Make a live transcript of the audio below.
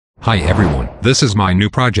Hi everyone, this is my new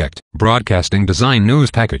project, Broadcasting Design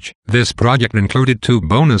News Package. This project included 2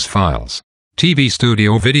 bonus files, TV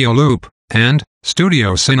Studio Video Loop, and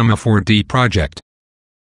Studio Cinema 4D Project.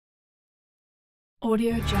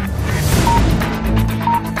 Audio Jungle.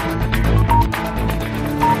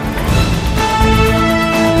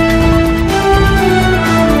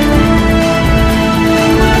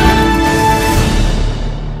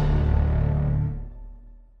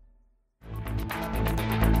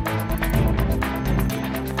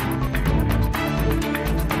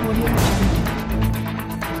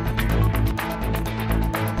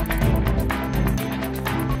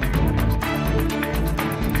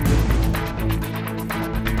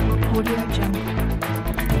 Audio Jungle.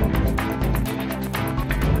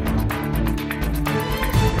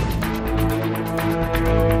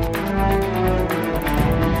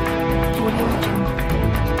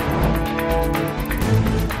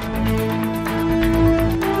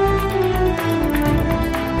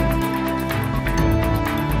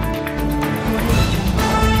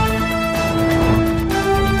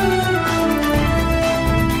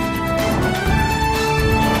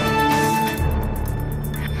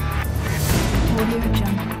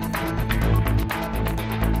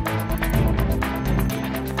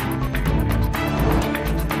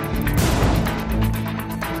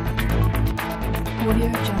 Audio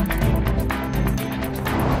Jungle.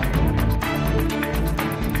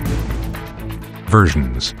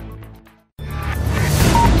 Versions.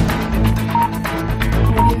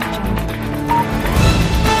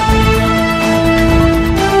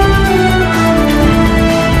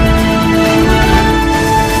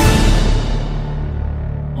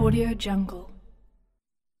 Audio Jungle.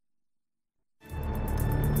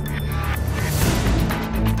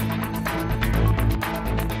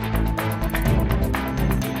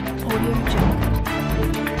 Audio Jungle.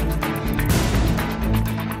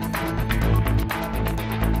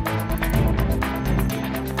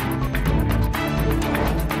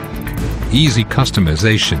 Easy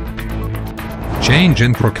customization. Change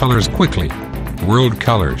intro colors quickly. World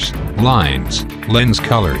colors, lines, lens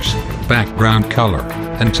colors, background color,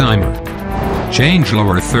 and timer. Change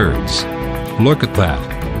lower thirds. Look at that.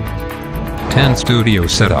 10 Studio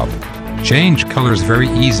setup. Change colors very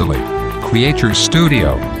easily. Create your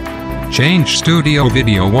studio. Change studio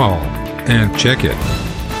video wall. And check it.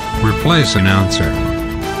 Replace announcer.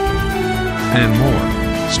 And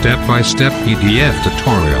more. Step-by-step PDF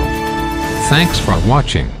tutorial. Thanks for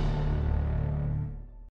watching.